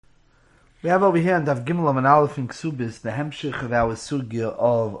We have over here in Daf Gimel and Aleph in Ksubis the hemshich of our sugya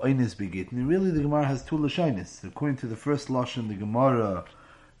of Oynis Begit. And really the Gemara has two Lashonis. According to the first Lashon, the Gemara,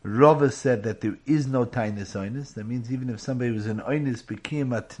 Rava said that there is no Tainis Oynis. That means even if somebody was an Oynis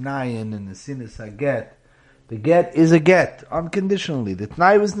became a Tnayin and the sin is a get, the get is a get, unconditionally. The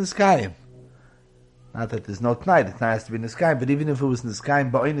Tnai was Niskayim. Not that there's no Tnai, the Tnai has to be Niskayim, but even if it was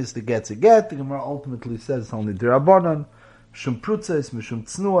Niskayim, Ba'onis the get's a get, the Gemara ultimately says it's only Dirabonon, Mishum Prutzais, Mishum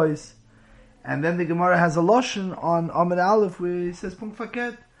Tznuais. And then the Gemara has a Lashon on Amid Aleph where he says, Punk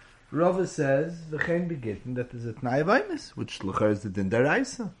Faket. Rava says, V'chein begitten, that there's a Tnai of Oynis, which L'char is the Din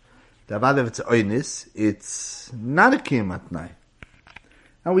Daraisa. Davad if it's Oynis, it's not a Kiyam Tnai.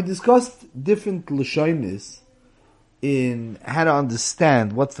 Now we discussed different Lashonis in how to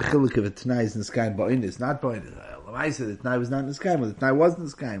understand what's the chiluk of a Tnai is Niskayim Ba'onis, not Ba'onis. I said the Tnai was not Niskayim, the Tnai was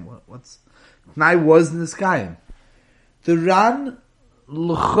Niskayim. What's Tnai was Niskayim? The Ran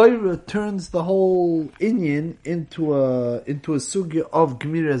L'chayra turns the whole Inyan into a sugya of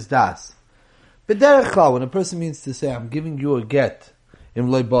Gemiras Das. But Derech Klal, when a person means to say, I'm giving you a get, Im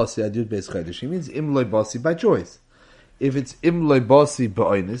loy basi adud beis chaydish, he means Im loy basi by choice. If it's Im loy basi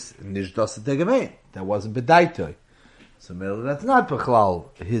ba'onis, nish das tegemein. That wasn't bedaitoi. So that's not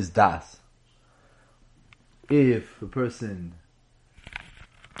Bechlal, his das. If a person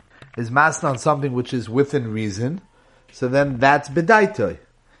is masked on something which is within reason, so then that's bedaitoi.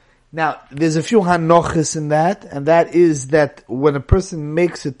 Now, there's a few hanochis in that, and that is that when a person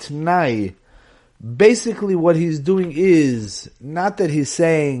makes a t'nai, basically what he's doing is, not that he's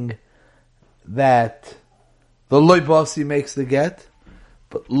saying that the loy basi makes the get,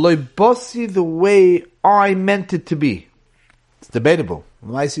 but loy basi the way I meant it to be. It's debatable.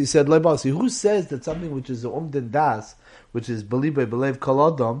 Maisi said loy basi. Who says that something which is the umden das, which is believe believe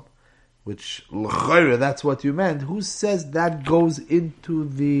kol adam, which l'chayra, that's what you meant. Who says that goes into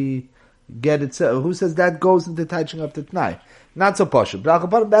the get itself? Who says that goes into touching up the t'nai? Not so poshut.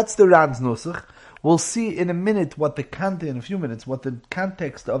 But that's the Ran's nusach. We'll see in a minute what the content, in a few minutes, what the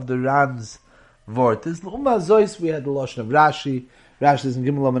context of the Ran's vort is. L'umma zois, we had the lashon of Rashi. Rashi is in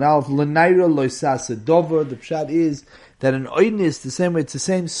Gimel Amud Aleph. L'naira loisase dover. The pshat is that in oynis, the same way, it's the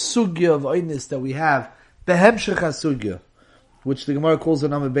same sugya of oynis that we have. The hemshech sugya, which the Gemara calls on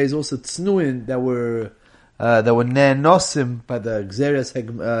Amud Beis also tznuin that were ne'enosim by the Gzeres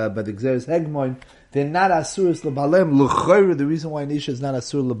Hegmoin. They're not asuris lebalem. L'chayr, the reason why Nisha is not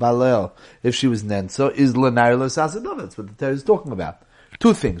asur lebalel if she was nen, so is l'nair l'sasadov. That's what the Torah is talking about.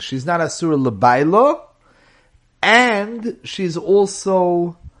 Two things: she's not asur lebailo, and she's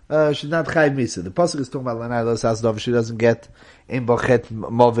also she's not chayv misa. The pasuk is talking about l'nair l'sasadov. She doesn't get in bochet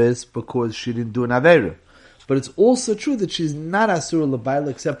moves because she didn't do an avera. But it's also true that she's not asur lebailo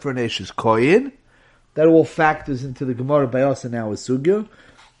except for an eshes koyin. That all factors into the Gemara Bayos and now is sugya.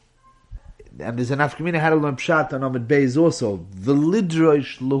 And there's an afkamina how to learn pshat on Amud Beis also. The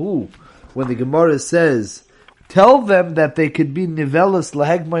lidroish lahu, when the Gemara says, tell them that they could be nivelis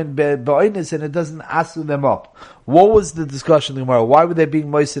lahegmoin ba'onis and it doesn't asu them up. What was the discussion in the Gemara? Why were they being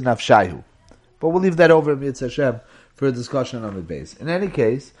moisin nafshayu? But we'll leave that over in Yitz Hashem for a discussion on Amud Beis. In any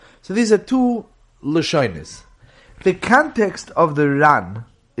case, so these are two lashonis. The context of the Ran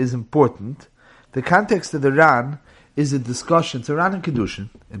is important. The context of the Ran is a discussion. It's a Ran and Kedushin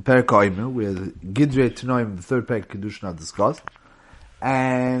in Perek Oimer, where the Gidrei Tanoim, the third Perek Kedushin, are discussed.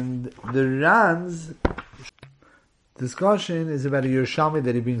 And the Ran's discussion is about a Yerushalmi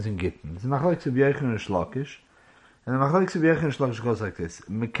that he brings in Gittin. It's Machlokes of Yechon and Shlokish. And the Machlokes of Yechon and Shlokish goes like this.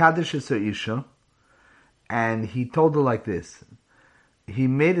 Mekadesh is Isha, and he told her like this. He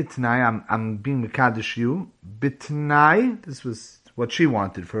made it tonight, I'm being Mekadesh you, Bitnai, this was what she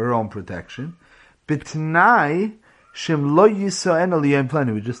wanted for her own protection. Bitnai, Shem lo yisrael aliyah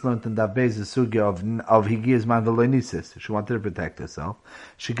plani. We just learned in Daf Beis the sugya of Higiyas man v'lo nisis. She wanted to protect herself.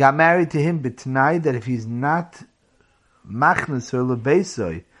 She got married to him bitnai that if he's not machnas her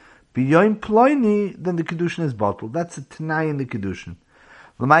lebeisoi b'yoyim ploini, then the kedushin is bottled. That's a t'nai in the kedushin.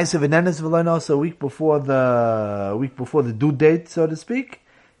 L'maisa v'nenes v'lo nos, a week before the due date, so to speak,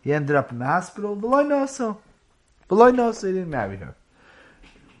 he ended up in the hospital. V'lo nos, he didn't marry her.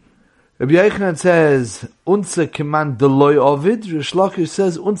 Rabbi Yochanan says, unser keman de loy ovid. Rish Lakish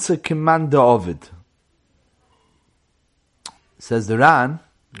says, unser keman de ovid. Says the Ran,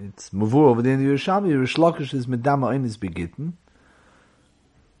 it's mavur over there in the Yerushalmi, Rish Lakish is medama oinis begitten.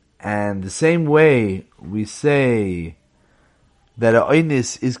 And the same way we say that a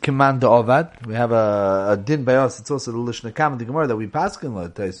oinis is keman de ovad. We have a din by us, it's also the Lishna Kam, the Gemara that we paskin,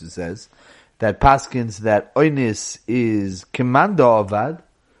 like Taisu says, that paskins that oinis is keman de ovad.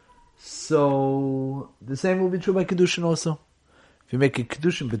 So the same will be true by Kedushin also. If you make a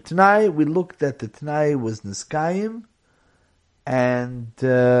kedushin b'tnai, we look that the tnai was niskayim, and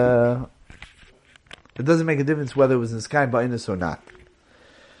it doesn't make a difference whether it was niskayim ba'inus or not.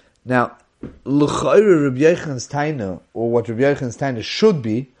 Now, l'chayre Rabbi Yochanan's taina, or what Rabbi Yochanan's taina should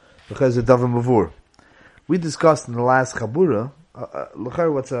be, because of davar mavur. We discussed in the last chabura,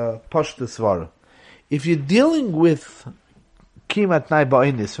 l'chayre what's a pashta svara. If you're dealing with kimat tnai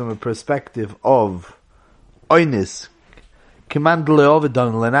ba'inus from a perspective of oinus, what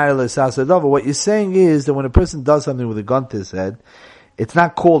you're saying is that when a person does something with a gun to his head, it's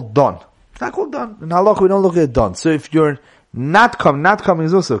not called done. It's not called done. In halach, we don't look at it done. So if you're not coming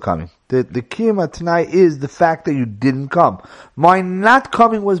is also coming. The kiyum tonight is the fact that you didn't come. My not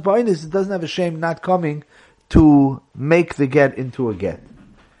coming was ba'inus. It doesn't have a shame not coming to make the get into a get.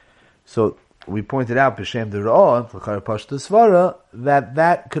 So we pointed out b'shem the ra'ah, l'chayr pashta svara,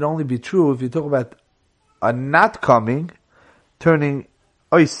 that could only be true if you talk about a not coming turning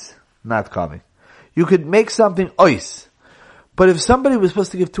ois not coming. You could make something ois. But if somebody was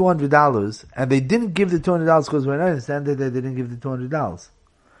supposed to give $200 and they didn't give the $200 because we understand that they didn't give the $200.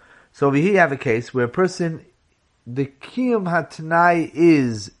 So over here you have a case where a person, the kiyum hatanai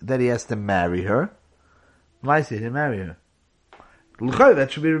is that he has to marry her. Why say he marry her? That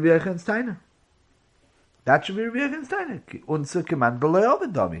should be Rabbi Yochanan's taina. That should be Rabbi Yochanan's taina. Unser command below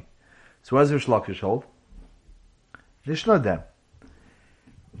Ovid dummy. So what does Rish Lakish hold? Nishnodem.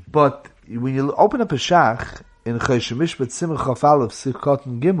 But when you open up a shach in Choshen Mishpat Simcha Chaf Aleph Sichot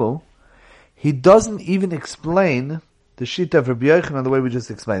and Gimel, he doesn't even explain the shita of Rabbi Yochanan the way we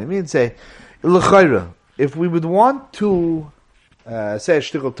just explained. I mean, say, l'chayra, if we would want to say a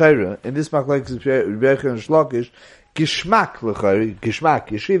shtickle Torah in this machlokes Rabbi Yochanan and Shlokish, gishmak l'chayra, gishmak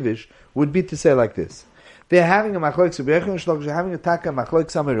yeshivish would be to say like this: they're having a machlokes Rabbi Yochanan and Shlokish, they're having a taka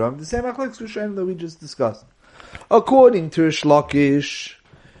machlokes Amiram, the same machlokes Rishonim that we just discussed. According to Rish Lakish,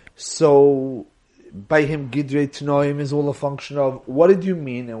 so by him Gidrei Tnoim is all a function of what did you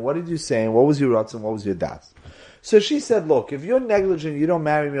mean and what did you say and what was your Ratz and what was your Das. So she said, look, if you're negligent, you don't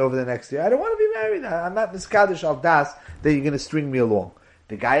marry me over the next year, I don't want to be married. I'm not Miskadish al Das that you're going to string me along.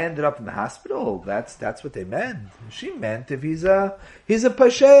 The guy ended up in the hospital. That's what they meant. She meant if he's a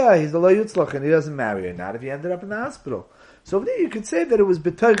Pasheya, he's a Lo Yutzlach and he doesn't marry her. Not if he ended up in the hospital. So over there you could say that it was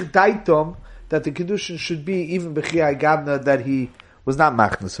B'toich Daitom that the Kedushin should be even B'chiyai Gabna that he was not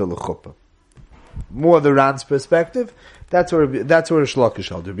Machnas or L'chuppah. More the Ran's perspective, that's where Shlokish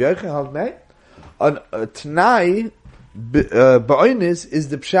held. Rabbi Yochanan held nay. On T'nai, Ba'onis is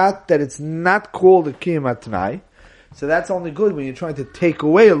the pshat that it's not called a Kiyum T'nai. So that's only good when you're trying to take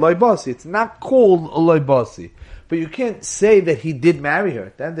away a loibasi. It's not called a loibasi. But you can't say that he did marry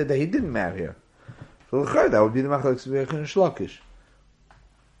her. That he didn't marry her. So that would be the machlokes of Yochanan and Shlokish.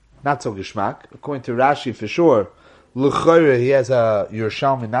 Not so geshmak. According to Rashi, for sure, l'chayre he has a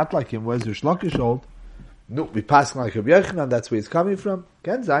Yerushalmi not like him. Where's Rish Lakish old? No, we pass like Rabbi Yochanan. That's where he's coming from.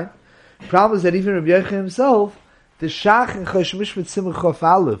 Ken zayin. Problem is that even Rabbi Yochanan himself, the Shach and Choshen Mishpat Simcha Chaf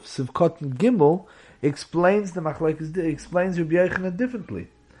Aleph Sivkot and Gimel explains the machlokes, explains Rabbi Yochanan differently.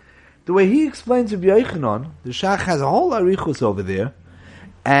 The way he explains Rabbi Yochanan, the Shach has a whole arichus over there,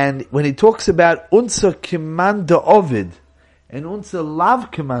 and when he talks about unser kimanda ovid and unser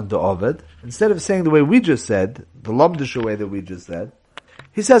lav kimanda ovid, instead of saying the way we just said, the lomdish way that we just said,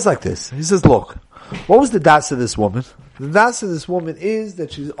 he says like this. He says, look, what was the das of this woman? The das of this woman is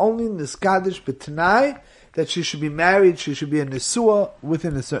that she's only niskadish b'tanai, that she should be married, she should be a nesua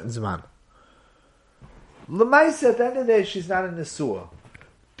within a certain zman. L'maisa, at the end of the day, she's not a nesua.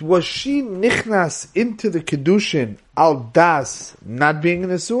 Was she nichnas into the kedushin al das not being a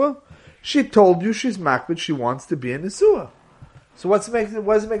nesua? She told you she's makbid, she wants to be a nesua. So what does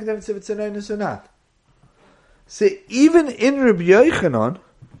it make a difference if it's a neinus or not? So even in Rabbi Yochanan,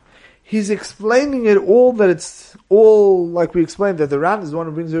 he's explaining it all that it's all like we explained that the Ran is the one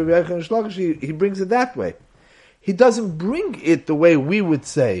who brings Rabbi Yochanan Shlokish. He brings it that way. He doesn't bring it the way we would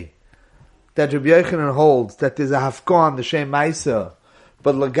say that Rabbi Yochanan holds that there's a hafkon the shem ma'isa,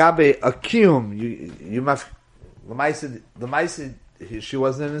 but lagabe akim you must the ma'isa she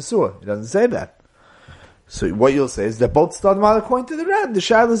wasn't in a sewer. He doesn't say that. So what you'll say is that both start according to the Ran. The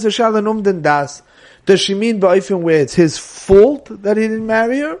shal is the shal and das. Does she mean ba'ifin where it's his fault that he didn't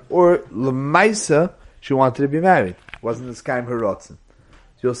marry her, or l'maisa she wanted to be married? Wasn't this kaim her rotzen?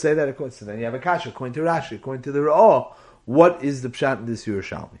 So you'll say that according to then you have a kasha according to Rashi, according to the Ra'ah. What is the pshat in this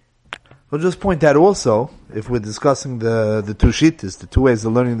Yerushalmi? We'll just point out also, if we're discussing the two shittas, the two ways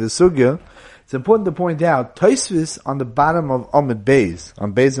of learning the sugya, it's important to point out Tosfos on the bottom of Amud Beis,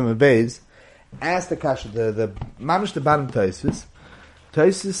 on Beis Amud Beis, asked the kasha, the mamish the bottom Tosfos.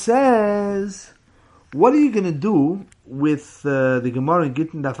 Tosfos says, what are you going to do with the Gemara in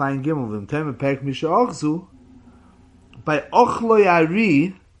Gittin Dafayin Gimel v'im Tema Perek Misha Ochzu, by Ochloi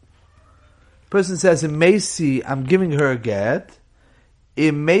Ari, person says in Meisi, I'm giving her a get.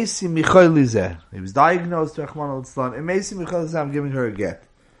 In Meisi Michoy Lizeh, he was diagnosed to Rachman al-Islam. In Meisi Michoy Lizeh, I'm giving her a get.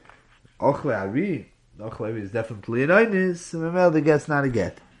 Ochloi Ari, Ochloi Ari is definitely an Einis, and Memel the get's not a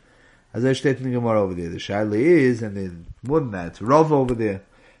get. As I stated in the Gemara over there, the Shaila is, and then more than that, it's Rav over there.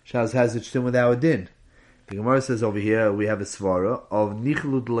 Shaz has it shtim without a din. The Gemara says over here we have a svara of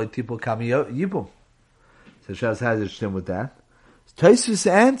nichlu d'loi tipul kami yibum. So Shaz has it shtim with that. Tosfos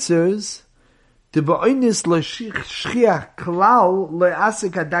answers the ba'onis lo shchiach klal lo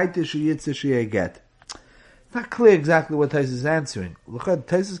asik hadaita shu yitzeh sheyeh get. It's not clear exactly what Tosfos is answering.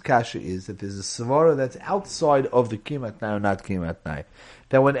 Tosfos kasha is that there's a svara that's outside of the kimat nai or not kimat nai.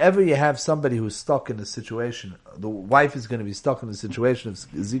 That whenever you have somebody who's stuck in a situation, the wife is going to be stuck in a situation of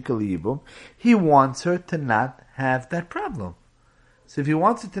zika liyibum, he wants her to not have that problem. So if he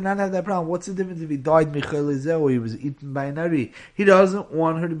wants her to not have that problem, what's the difference if he died michel lizeh or he was eaten by an ari? He doesn't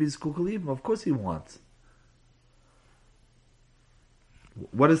want her to be zkuk liyibum. Of course he wants.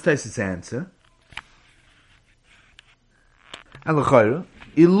 What is Tosfos' answer? And l'chayra,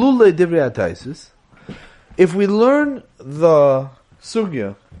 ilule divrei Tosfos, if we learn the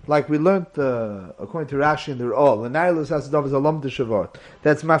sugya, like we learned according to Rashi and the R'ol, the Nailus Hasadov is a lom de shavot.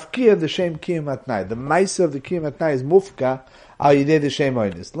 That's mafkia the shem kiyum at night. The maisa of the kiyum at night is mufka al yidei the shem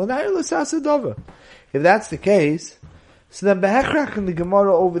oinis. The Nailus Hasadov. If that's the case, so then behechrach in the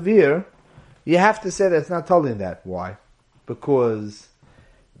Gemara over there, you have to say that's not telling that. Why? Because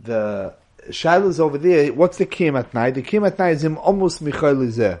the Shiloh's over there, what's the kiyum at night? The kiyum at night is him almost michal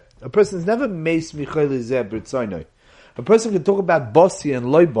lizeh. A person is never meis michal lizeh b'ritzoynoi. A person can talk about bossy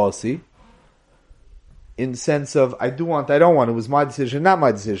and loy bossy in the sense of I do want, I don't want. It was my decision, not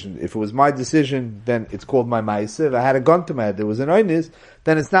my decision. If it was my decision, then it's called my ma'isa. If I had a gun to my head, there was an oynis,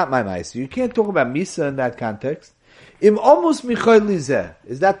 then it's not my ma'isa. You can't talk about misa in that context. Im almost michoy lizeh.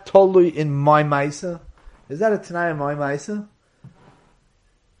 Is that totally in my ma'isa? Is that a tanai in my ma'isa?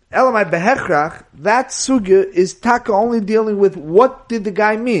 Elamai behechrach, that sugya is taka only dealing with what did the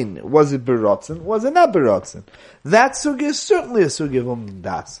guy mean? Was it berotzen? Was it not berotzen? That sugya is certainly a sugya of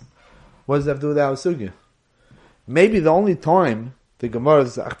das. What does that have to do with our sugya? Maybe the only time the Gemara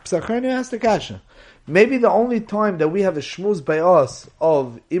is asked the kasha. Maybe the only time that we have a shmuz by us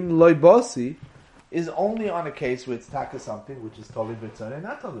of im loy bosi is only on a case where it's taka something which is totally b'tzoneh,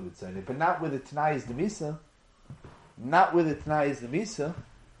 not totally b'tzoneh, but not where the tanai is the misa. Not where the tanai is the misa.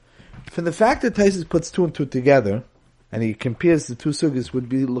 From the fact that Tosfos puts two and two together, and he compares the two sugyas, would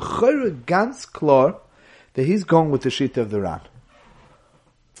be l'chayra ganz klar that he's going with the shita of the Ran.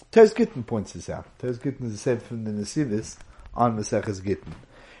 Tosfos Gittin points this out. Tosfos Gittin is said from the Nesivis on Maseches Gittin.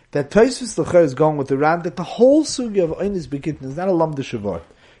 That Tosfos l'chayra is going with the Ran, that the whole sugya of Einis B'Gittin is not a lam de shavor.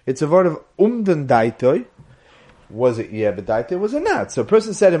 It's a word of den daitoi. Was it but daitoi? Was it not? So a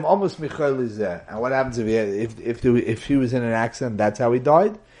person said him almost michal lizeh. And what happens if he was in an accident? That's how he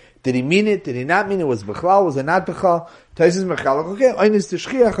died. Did he mean it? Did he not mean it? Was Bechlal? Was it not Bechlal? Tosfos Mechalek. Okay, Einis the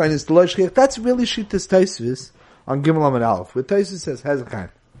Shchiach, Einis the Lo Shchiach. That's really Shittas Tosfos on Gimel Amud Aleph. Where Tosfos says Hezekiah.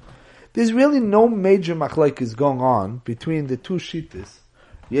 There's really no major machlekes going on between the two Shittas.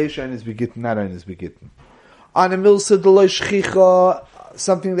 Yesh Einis B'Gittin, not Einis B'Gittin. On a Milsa the Lo Shchicha,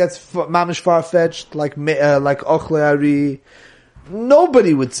 something that's mamish far-fetched, like Ochle Ari.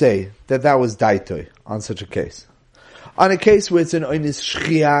 Nobody would say that was Daitoi on such a case. On a case where it's an Einis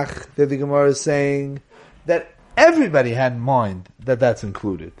Shchiach, that the Gemara is saying that everybody had in mind that that's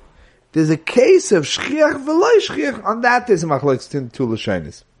included. There's a case of Shchiach v'lo Shchiach, on that there's a machlokes in two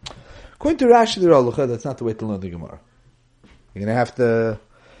Lashonis. According to Rashi the Rolucha, that's not the way to learn the Gemara. You're going to have to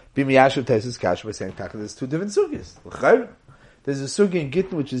be miyashav Tosfos Kasha by saying there's two different sugyas. There's a sugya in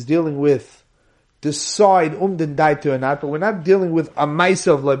Gittin which is dealing with decide den daito or not, but we're not dealing with a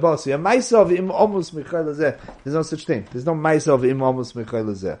maisa of loibasi. A maisa of im almost michal lezeh. There's no such thing. There's no maisa of im almost michal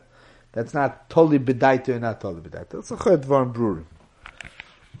lezeh. That's not totally bedaito or not totally bedaito. That's a chayt dvarim brurim.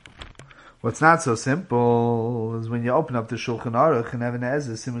 What's not so simple is when you open up the Shulchan Aruch and have an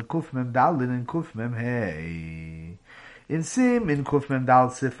Ezra, Siman Kuf Mem Dalin and Kuf Mem Hey. In Siman Kuf Mem Dal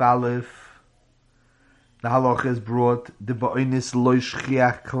Sif Aleph, the halacha is brought the ba'onis lo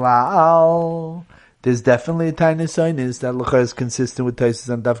shchiach klal. There's definitely a tiny signis that l'chayra is consistent with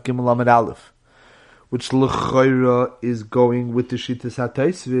Tosfos on Daf Gimel Amud Aleph, which l'chayra is going with the Shittas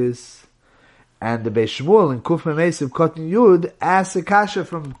HaTosfos, and the Beis Shmuel in Kuf Mem Esiv Kotin Yud asks a kasha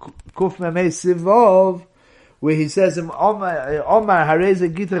from Kuf Mem Esiv Vov, where he says Omar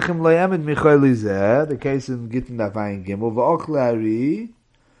Hareza Gitachem Lo Yamed Michal Lizeh, the case in Gittin Dafayin Gimel V'Ochle Ari.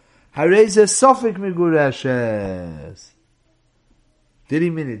 Hareze sofik migureshes. Did he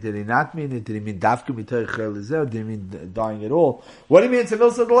mean it? Did he not mean it? Did he mean dafka mitoich chelizer? Did he mean dying at all? What do you mean? It's a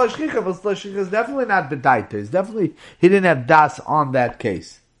milsa de l'ashchicha. Milsa de l'ashchicha is definitely not bedaita. It's definitely, he didn't have das on that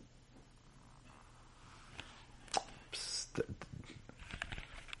case.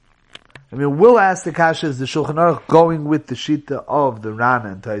 I mean, we'll ask the kasha, is the Shulchan Aruch going with the shita of the Rana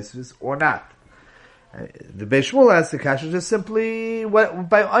and Taisvis or not? The Beis Shmuel asks the kasha just simply,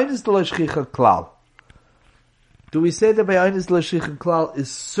 by Einis de l'ashchicha klal. Do we say that by Einis de l'ashchicha klal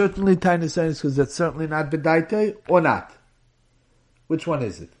is certainly Tainis Einis because that's certainly not Bedaitei or not? Which one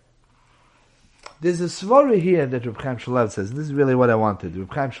is it? There's a svara here that Reb Chaim Shmulevitz says, and this is really what I wanted.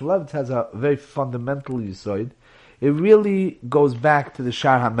 Reb Chaim Shmulevitz has a very fundamental yisoid. It really goes back to the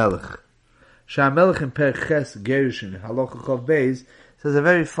Shar HaMelech. Shar HaMelech in Per Ches Gerushin Halacha Chav Beis says a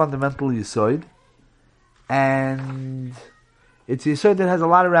very fundamental yisoid, and it's a yisoid that has a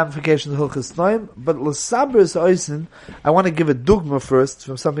lot of ramifications of Hilchos Noim, but L'Sabris Oisen, I want to give a dogma first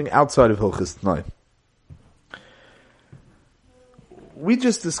from something outside of Hilchos Noim. We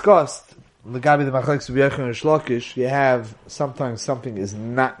just discussed L'Gabi the Machlekes of Yochanan and Shlokish, you have sometimes something is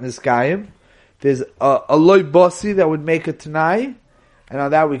not Niskayim. There's a loy bossi that would make a Tanai, and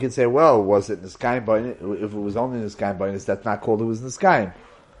on that we can say, well, was it Niskayim Bainis? If it was only Niskayim Bainis, that's not called it was Niskayim.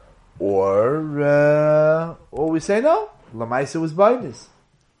 Or we say no, Lamaisa was Bainis.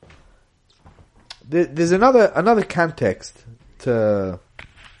 There's another context to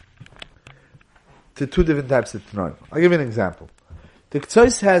two different types of Tanai. I'll give you an example. The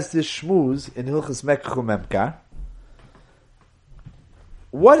Ktsois has this shmuz in Hilchos Mekach Memkar.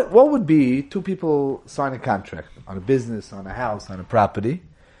 What would be two people sign a contract on a business, on a house, on a property,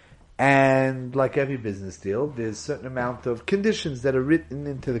 and like every business deal, there's a certain amount of conditions that are written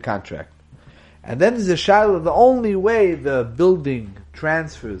into the contract. And then there's a shiloh, the only way the building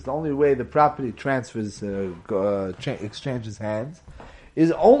transfers, the only way the property transfers, exchanges hands,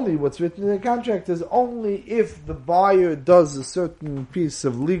 is only what's written in the contract is only if the buyer does a certain piece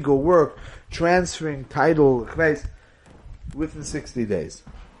of legal work, transferring title, within 60 days.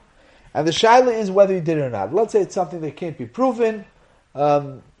 And the shaila is whether he did it or not. Let's say it's something that can't be proven,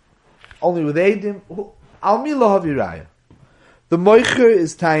 only with Eidim. Al mi lo haviraya. The moicher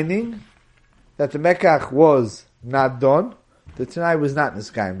is tining that the mekach was not done, the Tanai was not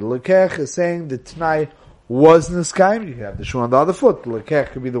niskayim. The lekech is saying the Tanai was niskayim. You can have the shoe on the other foot. The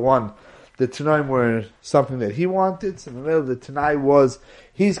lekech could be the one. The Tanaim were something that he wanted. So in the middle, the Tanai was,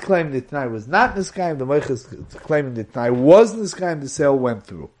 he's claiming the Tanai was not niskayim. The Moich is claiming the Tanai was niskayim. The sale went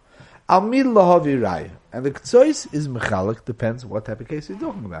through. Almid lahavi raya. And the Ktsois is mechalik, depends what type of case you're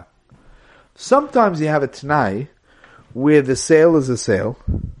talking about. Sometimes you have a Tanai where the sale is a sale.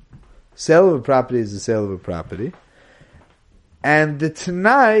 Sale of a property is a sale of a property. And the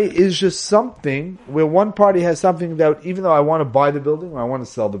Tanai is just something where one party has something that, even though I want to buy the building or I want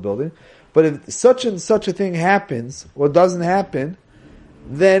to sell the building, but if such and such a thing happens or doesn't happen,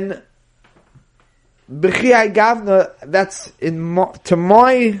 then b'chiyai gavna, that's to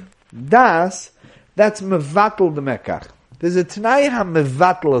my das, that's mevatel the mekach. There's a Tanai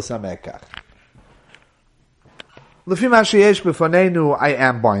ha-mevatel as ha-mekach. L'fi ma sheyesh b'fanenu, I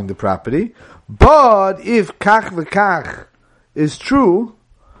am buying the property, but if kach v'kach is true,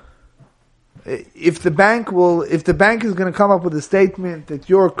 if the bank is going to come up with a statement that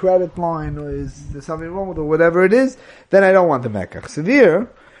your credit line or is there something wrong with it or whatever it is, then I don't want the mekach. So there,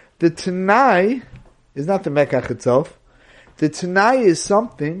 the Tanai is not the mekach itself. The Tanai is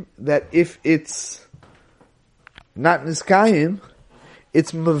something that if it's not niskayim,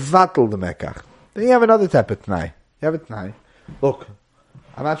 it's mevatel the mekach. Then you have another type of Tanai. You have a Tanai. Look,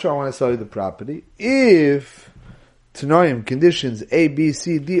 I'm not sure I want to sell you the property. If Tanoim conditions A, B,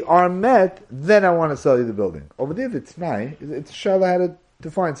 C, D are met, then I want to sell you the building. Over there, the Tanai, it's a Shala how to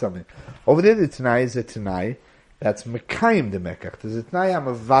define something. Over there, the Tanai is a Tanai that's Mekayim the Mekach. There's a Tanai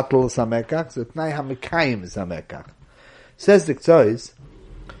ha-mevatel is ha-Mekach, there's a Tanai ha-Mekayim is ha-Mekach. Says the Ktsois,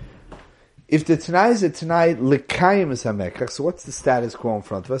 if the Tanai is a Tanai, Lekayim is ha-Mekach, so what's the status quo in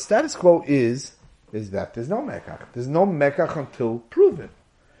front of us? Status quo is that there's no Mekach. There's no Mekach until proven.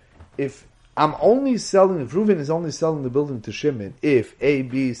 If Reuven is only selling the building to Shimon if A,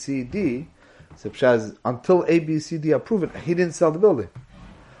 B, C, D, so until A, B, C, D are proven, he didn't sell the building.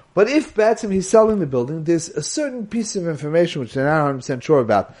 But if Batsim he's selling the building, there's a certain piece of information which they're not 100% sure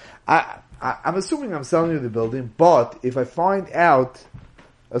about. I'm assuming I'm selling you the building, but if I find out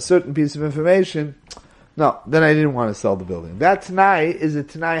a certain piece of information, no, then I didn't want to sell the building. That Tanai is a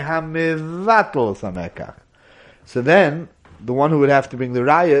Tanai ha-mevatel samekach. So then, the one who would have to bring the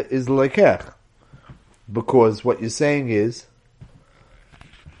raya is lekech. Because what you're saying is,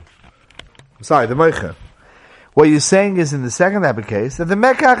 sorry, the moicher. What you're saying is in the second type of case, that the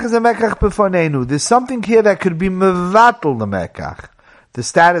mekach is a mekach befonenu. There's something here that could be mevatel the mekach. The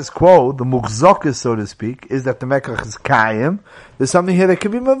status quo, the muchzokis, so to speak, is that the mekach is kayim. There's something here that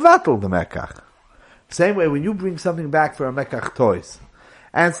could be mevatel the mekach. Same way, when you bring something back for a mekach toys,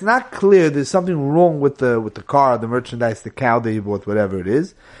 and it's not clear, there's something wrong with the car, the merchandise, the cow that you bought, whatever it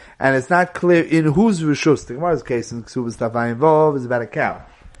is, and it's not clear in whose rishus. The Gemara's case in Ksubas Tafai involved is about a cow.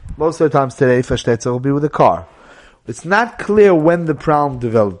 Most of the times today, Fashtetza will be with a car. It's not clear when the problem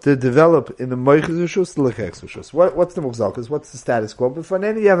developed. Did it develop in the Moich's rishus, the Lekech's rishus? What's the Muchzalkas? What's the status quo?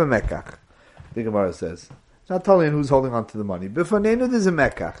 B'fanenu you have a mekach. The Gemara says. It's not telling you who's holding on to the money. B'fanenu there's a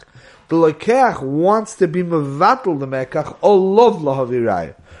mekach. The Lekech wants to be mevatel the mekach, or love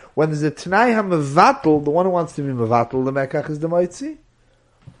lahaviraya. When there's a Tanai ha-mevatel, the one who wants to be mevatel the mekach is the Moitzi.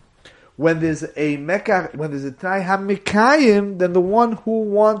 When there's a mekach, when there's a Tanai ha-mikayim, then the one who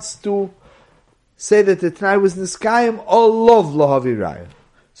wants to say that the Tanai was niskayim, or love lahaviraya.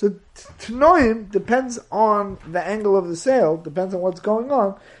 So Tanoim depends on the angle of the sale, depends on what's going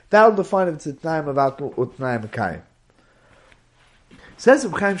on. That'll define if it's a Tanai mevatel or Tanai mikayim. Says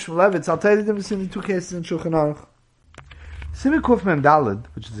Reb Chaim Shmulevitz, I'll tell you the difference between the two cases in Shulchan Aruch. Simi Kuf Mem Daled,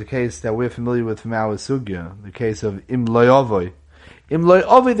 which is a case that we're familiar with from our sugya, the case of Im Loyovoi. Im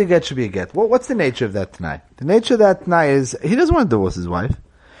Loyovoi, the get should be a get. What's the nature of that Tanai? The nature of that Tanai is, he doesn't want to divorce his wife.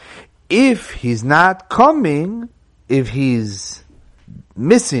 If he's not coming, if he's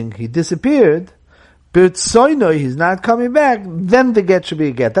missing, he disappeared, Birtsoinoi, he's not coming back, then the get should be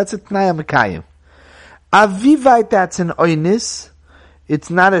a get. That's a Tanai HaMekayim. Avivait, that's an Oinis.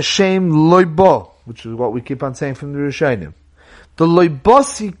 It's not a shame loibo, which is what we keep on saying from the Rishonim. The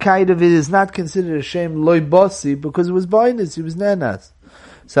loibosi kind of it is not considered a shame loibosi because it was boinis, it was nenas.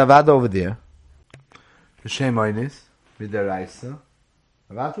 So Avad over there, the shame oinis with the raisa.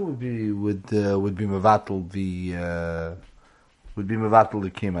 Avad would be mevatel the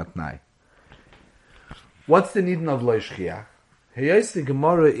kimat nai. What's the need of loishchiach? The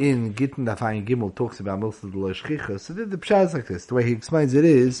Gemara in Gittin Dafayin Gimel talks about Milsa the Loishchicha. So the pshat is like this. The way he explains it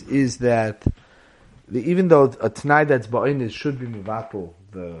is that even though a Tanai that's Ba'onis should be Mivatel,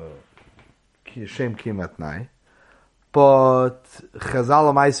 the Shem Kimat Nai, but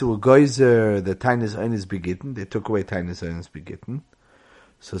Chazal Amaisa were Geyser, the Tainis Onis Begitten, they took away Tainis Onis Begitten.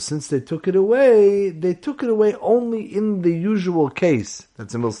 So since they took it away only in the usual case.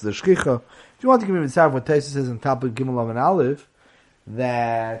 That's a Milsa the Shchicha. If you want to give me a mitzvah, what Taisa says on top of Gimel of an Aleph,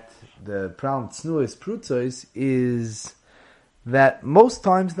 that the problem Tznuis Prutzois is that most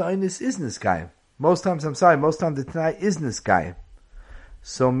times the Onis is Niskayim. Most times the Tanai is Niskayim.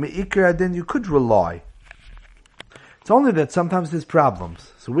 So Me'ikra, then you could rely. It's only that sometimes there's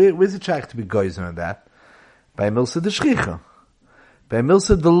problems. So where's the track to be geyser on that? By Milsa the Shchicha. By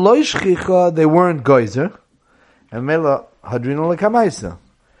Milsa the Loy Shchicha, they weren't geyser. And Mela Hadrina Lekamaisa.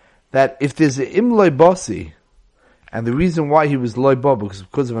 That if there's an Im Loy Bossi, and the reason why he was loy bo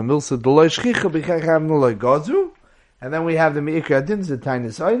because of a milsa the loy shchicha b'chaycham no loy gazu, and then we have the meikra adin the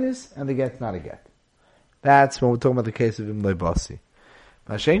tainis oinis, and the get's not a get. That's when we're talking about the case of him loy basi.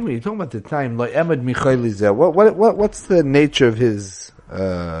 Mashen, when you're talking about the time loy emad michayli what's the nature of his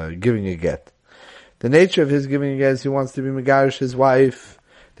giving a get? The nature of his giving a get is he wants to be megarish his wife,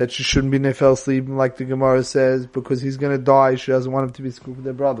 that she shouldn't be nefel sleeping like the Gemara says because he's going to die. She doesn't want him to be schooled with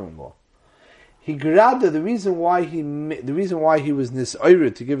their brother-in-law. The reason why he was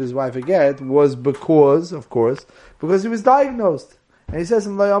nisoira to give his wife a get was because he was diagnosed. And he says,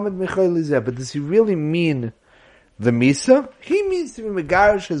 but does he really mean the Misa? He means to be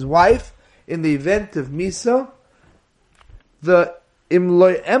megarish his wife in the event of Misa. The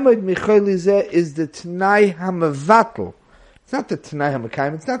Imloy Emad Michaelizeh is the Tanai HaMavatel. It's not the Tanai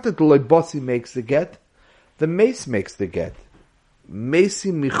HaMakayim, it's not that the Loibossi makes the get. The Mace makes the get.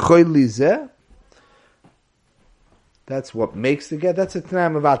 Mesi Michaelizeh. That's what makes the get. That's a Tanai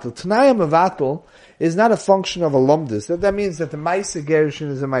HaMavatel. Tanai HaMavatel is not a function of a lumdus. That means that the Maisa Gershon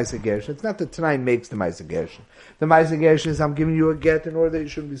is a Maisa Gershon. It's not that Tanai makes the Maisa Gershon. The Maisa Gershon is I'm giving you a get in order that you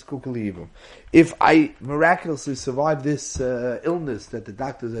shouldn't be skukali. If I miraculously survive this illness that the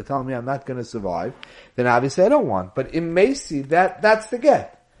doctors are telling me I'm not going to survive, then obviously I don't want. But in Macy, that's the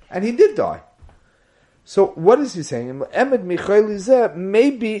get. And he did die. So what is he saying? Emed Michaelizeh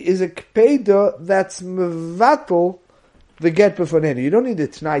maybe is a kpeda that's mevatel the get before Nene. You don't need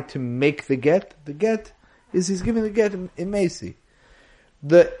it tonight to make the get. The get is he's giving the get in Macy.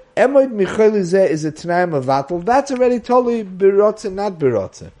 The Emed Michaelizeh is a Tanai mevatel. That's already totally birotze, not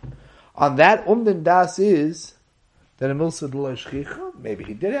birotze. On that, das is that a milsa d'lo shchicha. Maybe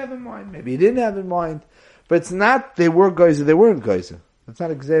he did have in mind. Maybe he didn't have in mind. But it's not they were geyser. They weren't geyser. It's not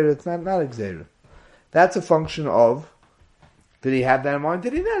a gzeira, it's not a gzeira. That's a function of, did he have that in mind?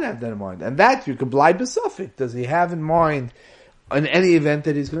 Did he not have that in mind? And that you can blind besuffic. Does he have in mind in any event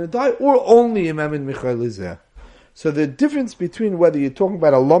that he's going to die, or only Imam Michael Izeh? So the difference between whether you're talking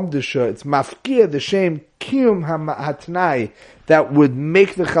about a lomdisha, it's mafkia, the shame, kiyum hatnai, that would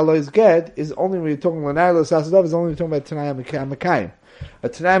make the chalois get, is only when you're talking l'naylos asadav, is only when you're talking about tanai hamakayim. A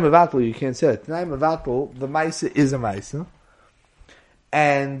tanai mavatul, you can't say it. Tanai mavatul, the maisa is a maisa.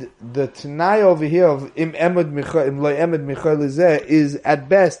 And the Tanai over here of Im Loy Emed Michael Izeh is at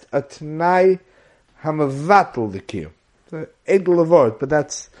best a Tanai Hamavatul the Kiyum. So Egel Lavort, but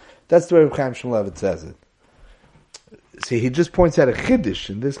that's the way Reb Chaim Shmulevitz says it. See, he just points out a Chiddush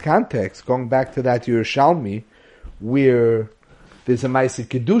in this context, going back to that Yerushalmi, where there's a Maisa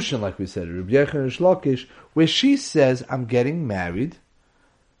Kedushin, like we said, Reb Yechon Shlokish, where she says, I'm getting married.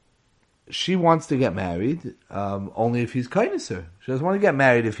 She wants to get married only if he's kindness her. She doesn't want to get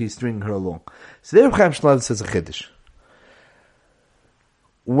married if he's stringing her along. So there, Chaim Shmulevitz says a chiddush.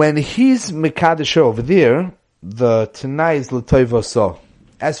 When he's mekadosh over there, the Tanai is l'toiva so.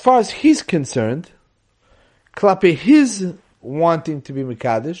 As far as he's concerned, klape his wanting to be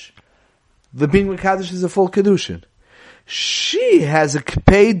mekadosh, the being mekadosh is a full kedushin. She has a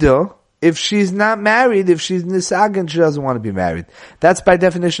kpeda. If she's not married, if she's nisagan, she doesn't want to be married. That's by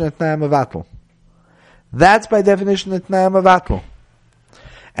definition a t'nai mavatul. That's by definition a t'nai mavatul.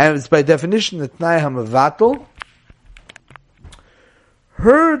 And it's by definition a t'nai hamavatul.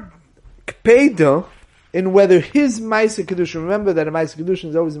 Her kpeda in whether his ma'aseh kedushin, remember that a ma'aseh kedushin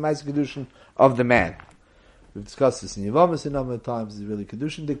is always a ma'aseh kedushin of the man. We've discussed this in Yavamas a number of times. It's really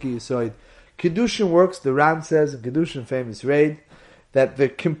kedushin deki yisoid. Kedushin works, the Ram says in Kedushin famous raid, that the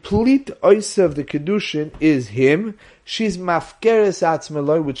complete oisa of the Kedushin is him. She's mafkeres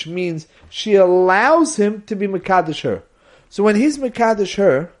atzmeloi, which means she allows him to be mekadosh her. So when he's mekadosh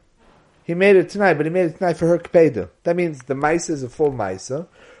her, he made it tonight, but he made it tonight for her kpeda. That means the maisa is a full maisa.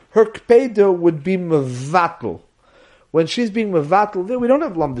 Her kpeda would be mevatel. When she's being mevatel, there we don't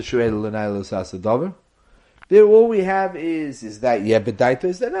have lam d'shuel l'naylos asadover. There, all we have is that yebedaita,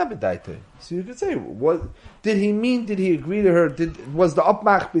 is that not bedaita? So you could say, what did he mean? Did he agree to her? Was the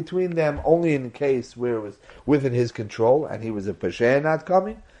upmach between them only in the case where it was within his control and he was a pasha not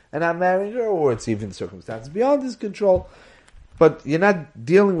coming and not marrying her, or it's even circumstances beyond his control? But you're not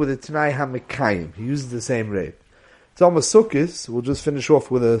dealing with a Tanai HaMekayim. He uses the same rate. It's almost sukkahs. We'll just finish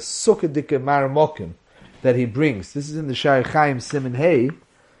off with a sukkah dika maramokim that he brings. This is in the Shari Chaim Siman Hey,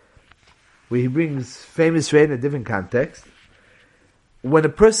 where he brings famous rate in a different context. When a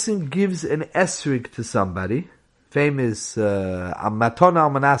person gives an esrig to somebody, famous matona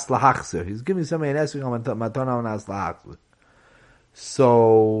amanas lahachzer, he's giving somebody an esrig matona amanas lahachzer.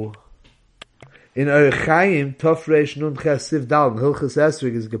 So in Erechaim Tov Reish Nun Ches Siv Dal Hilchas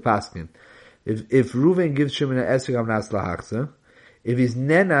esrig is gepaskin. If Reuven gives Shimon an esrig amanas lahachzer, if he's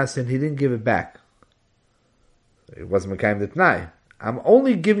nenas and he didn't give it back, it wasn't Mekayim the T'nai. I'm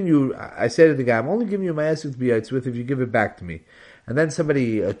only giving you, I said to the guy, I'm only giving you my esrig to be yaitz with if you give it back to me. And then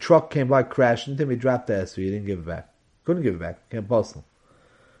a truck came by, crashed into him, he dropped the esrig, he didn't give it back. Couldn't give it back, can't postal.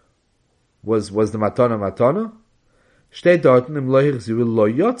 Was the matana? Steht dort, im loich zivu lo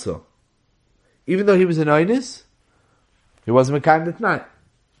yotzo. Even though he was an oinis, he wasn't Mekayim the T'nai.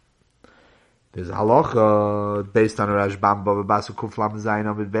 There's a halacha based on a Rashbam Bava Basu Kuflam Zayin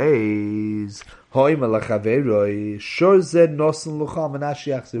Amid Beis. Hoi malachaveroi shor ze nosen lucham and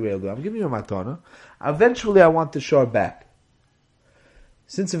ashiach zirelu. I'm giving you a matana. Eventually, I want the shor back.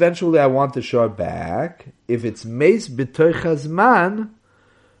 Since eventually I want the shor back, if it's meis b'toich hazman,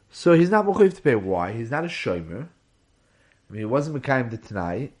 so he's not mechuyev to pay. Why? He's not a shomer. I mean, he wasn't mekayim the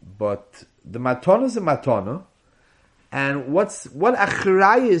T'nai, but the matana is a matana. And what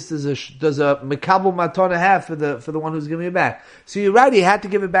achrayis does a mekabel matana have for the one who's giving it back? So you're right, he had to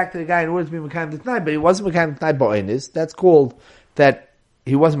give it back to the guy in order to be mekayim the T'nai, but he wasn't mekayim the T'nai ba'onis. That's called that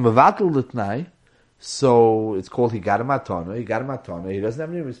he wasn't mevatel the T'nai, so it's called he got a matana. He doesn't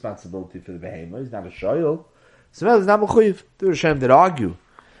have any responsibility for the behemoth. He's not a shoyel. So he's not mechuyev. The Rishonim did argue.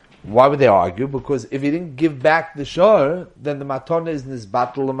 Why would they argue? Because if he didn't give back the shor, then the matana is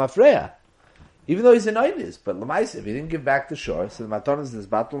nisbatel l'mafreya. Even though he's an oinis, but l'maisa, if he didn't give back the shor, so the matana is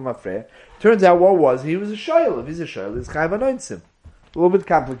nisbatel l'mafreya. Turns out what was? He was a shoyel. If he's a shoyel, he's chayv anoinsim. A little bit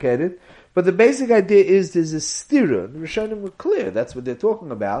complicated, but the basic idea is there's a stira. The Rishonim were clear. That's what they're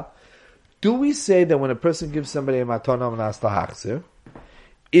talking about. Do we say that when a person gives somebody a matana manas lahachzer,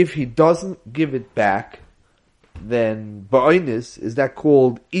 if he doesn't give it back, then ba'onis, is that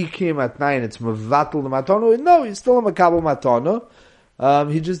called ikim at nine? It's mevatel the matana? No, he's still a makabel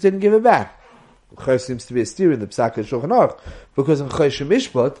matana. He just didn't give it back. seems to be a steer in the Psak of Shulchan Aruch, because in Chosh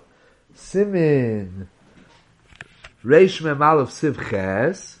Mishpat, Simin Reish Mem Aleph Siv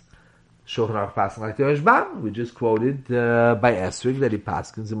Ches, Shulchan Aruch passing like the Rashbam. We just quoted by Esrig that he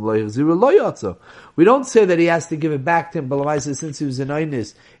paskins him lo yachziru lo yotzo. We don't say that he has to give it back to him, but Lamaisa, since he was an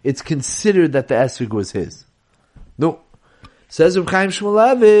Einis, it's considered that the Esrig was his. No. Says Reb Chaim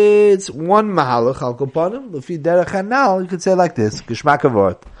Shmulevitz, one mahalach al kopanim, lefi derech hanal, you could say like this, geshmak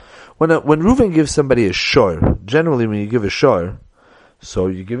avot. When Reuven gives somebody a shor, generally when you give a shor, so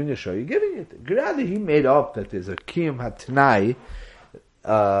you're giving a shor, you're giving it. Rather, he made up that there's a kiyum hatanai,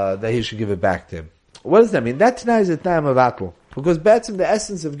 that he should give it back to him. What does that mean? That tanai is a tanai mavatul. Because that's in the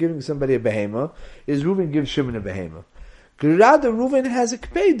essence of giving somebody a behema, is Reuven gives Shimon a behema. Rather, Reuven has a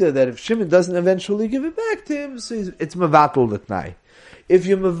kpeda that if Shimon doesn't eventually give it back to him, so it's mevatel the t'nai. If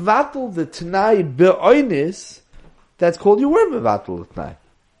you mevatel the t'nai be'oinis, that's called you were mevatel the t'nai.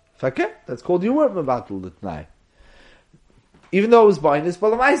 Okay? That's called you were mevatel the t'nai. Even though it was ba'oinis, but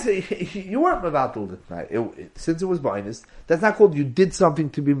you weren't mevatel the t'nai. Since it was ba'oinis, that's not called you did something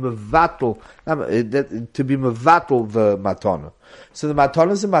to be mevatel, to be mevatel the matana. So the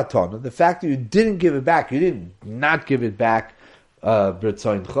matana is a matana. The fact that you didn't give it back, you didn't not give it back,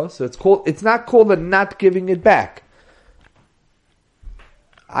 b'rtzoincha. So it's not called a not giving it back.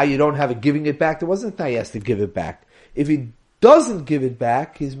 You don't have a giving it back. There wasn't a he has to give it back. If he doesn't give it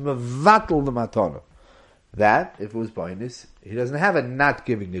back, he's mevatel the matana. That, if it was ba'onis, he doesn't have a not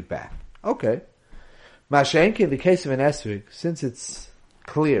giving it back. Okay. Mashenki, in the case of an esrig, since it's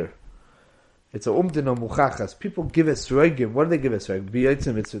clear, it's a umdino muchachas, people give esrogim, what do they give esrogim?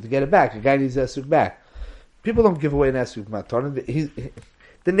 B'yotzim mitzvah, to get it back. A guy needs esrig back. People don't give away an esrig maton.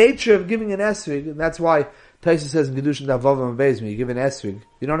 The nature of giving an esrig, and that's why Taisa says in Kedushin Davav and Beis, when you give an esrig,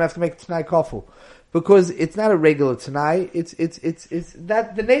 you don't have to make Tanai kafel. Because it's not a regular Tanai, it's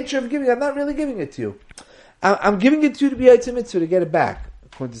that, the nature of giving, I'm not really giving it to you. I'm giving it to you to be Yitzim Mitzvah, to get it back.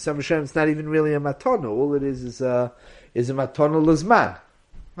 According to some Hashem, it's not even really a matana. All it is a matana lizman.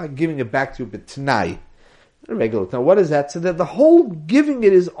 I'm not giving it back to you, but Tanai. A regular Tanai. What is that? So that the whole giving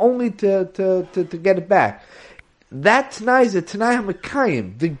it is only to get it back. That Tanai is a Tanai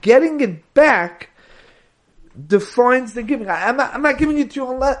HaMekayim. The getting it back defines the giving. I'm not giving it to you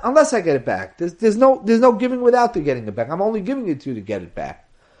unless I get it back. There's no giving without the getting it back. I'm only giving it to you to get it back.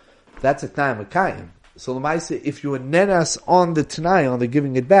 That's a Tanai HaMekayim. So Lamaisa, if you are nenas on the Tanai, on the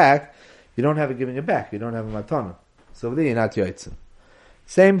giving it back, you don't have a giving it back. You don't have a matana. So over there, you're not yotzim.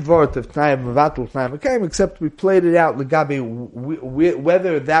 Same vort of Tanai Mavatul, Tanai Mekayim, except we played it out, Legabe,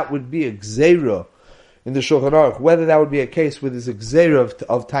 whether that would be a gzeira in the Shulchan Aruch, whether that would be a case where there's a gzeira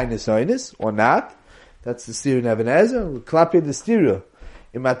of Tainis Oinis, or not. That's the steer in Ebenezer. We klapi the steer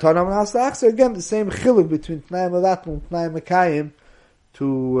in Matana Mahaslach. So again, the same chiluk between Tanai Mavatul and Tanai Mekayim,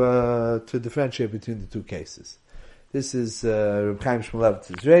 to differentiate between the two cases. This is Reb Chaim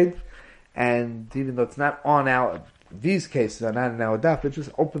Shmulevitz's raid, and even though it's not on these cases are not in our daf, it just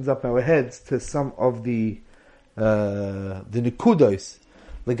opens up our heads to some of the nekudos,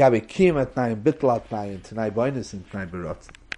 legabe kiyum atnai, bittul atnai, and tanai b'onis and tanai b'rotzen.